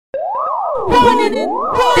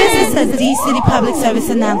This is a D-City public service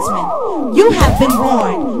announcement. You have been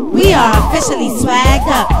warned. We are officially swagged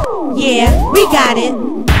up. Yeah, we got it.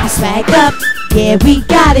 We swagged up. Yeah, we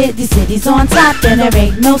got it. The city's on top and there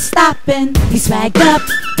ain't no stopping. We swagged up.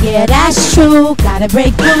 Yeah, that's true. Gotta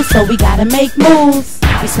break through, so we gotta make moves.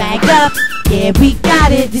 We swagged up. Yeah, we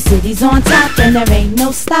got it. The city's on top and there ain't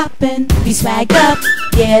no stopping. We swagged up.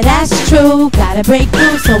 Yeah, that's true. Gotta break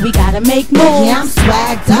through, so we gotta make moves. Yeah, I'm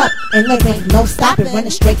swagged up and there ain't no stopping.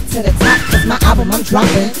 Running straight to the top, cause my album I'm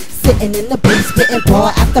dropping. Sitting in the booth, spitting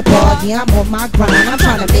bar after bar. Yeah, I'm on my grind, I'm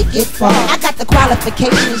trying to make it far. I got the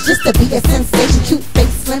qualifications just to be a sensation. Cute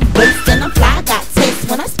face, slim waist, and I'm fly, I got taste.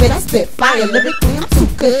 When I spit fire. Lyrically, I'm too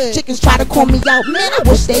good. Chickens try to call me out, man, I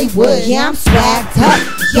wish they would. Yeah, I'm swagged up.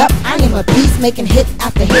 Yup, I am a beast, making hit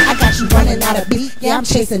after hit. I got you running out of beat. Yeah, I'm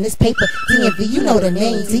chasing this paper. DMV, you know the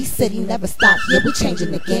name. D-City never stops. Yeah, we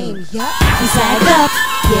changing the game. Yup, we swagged up.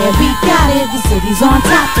 Yeah, we got it. The city's on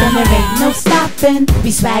top and there ain't no stopping.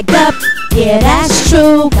 We swagged up. Yeah, that's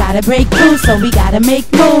true. Gotta break through, so we gotta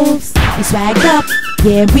make moves. We swagged up.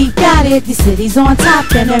 Yeah, we got it. The city's on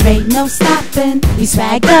top and there ain't no stopping. We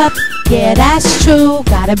swagged up. Yeah, that's true.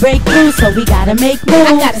 Gotta break through, so we gotta make moves.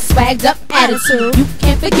 I got a swagged up attitude. You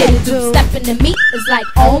can't forget it, dude. Stepping to me is like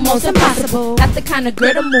almost impossible. Not the kind of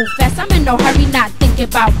girl to move fast. I'm in no hurry, not thinking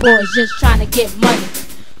about boys, just trying to get money.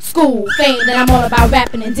 School, fame, and I'm all about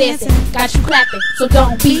rapping and dancing. Got you clapping, so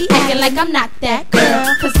don't be acting like I'm not that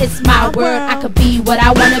girl. Cause it's my word, I could be what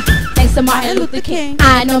I wanna be. Thanks to Martin Luther King,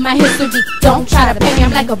 I know my history. Don't try to pay me,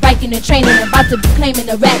 I'm like a Viking in training, about to be claiming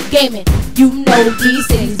the rap gaming. You know these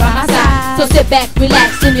cities by my side, so sit back,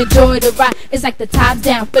 relax, and enjoy the ride. It's like the top's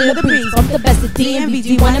down, feel the breeze. I'm the best of DMV,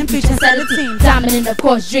 D1 and preach and set a team. Dominant, of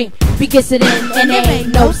course, dream. We gets it in, and there ain't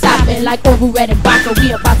no stopping. Like Oru Red and Baca,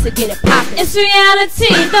 we about to get it poppin'. It's reality,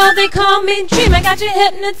 though they call me dream. I got you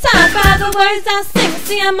hypnotized by the words I sing.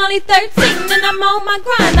 See, I'm only 13 and I'm on my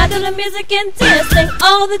grind. I do the music and dancing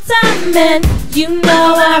all the time, man. You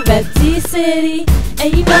know I rep D-City,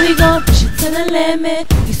 and you know we gon' push it to the limit.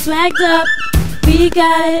 We swagged up, we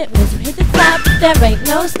got it. Once we hit the top, there ain't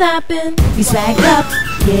no stopping. We swagged up,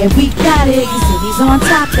 yeah, we got it. The city's on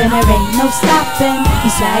top and there ain't no stopping. We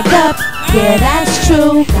swagged up, yeah, that's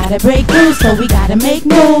true. Gotta break through, so we gotta make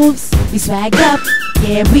moves. We swagged up,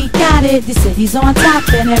 yeah, we got it. The city's on top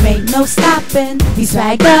and there ain't no stopping. We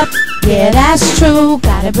swagged up, yeah, that's true.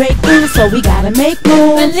 Gotta break through, so we gotta make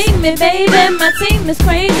moves. Believe me, baby, my team is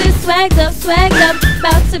crazy. Swagged up,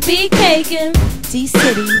 about to be caking.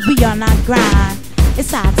 D-City, we on our grind.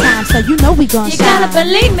 It's our time, so you know we gon' shine. You gotta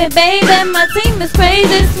believe me, baby, my team is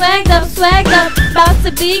crazy. Swagged up, about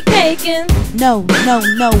to be caking. No, no,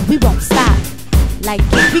 no, we won't stop. Like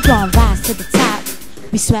it, we gon' rise to the top.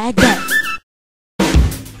 We swagged up.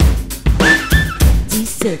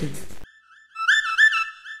 D-City.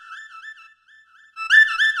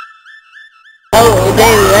 Oh,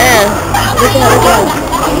 baby, man. Look at it go.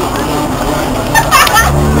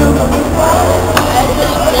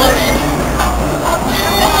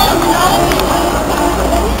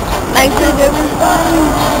 Thanks for the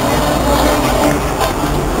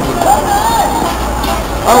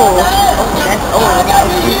Oh, that's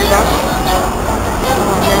old.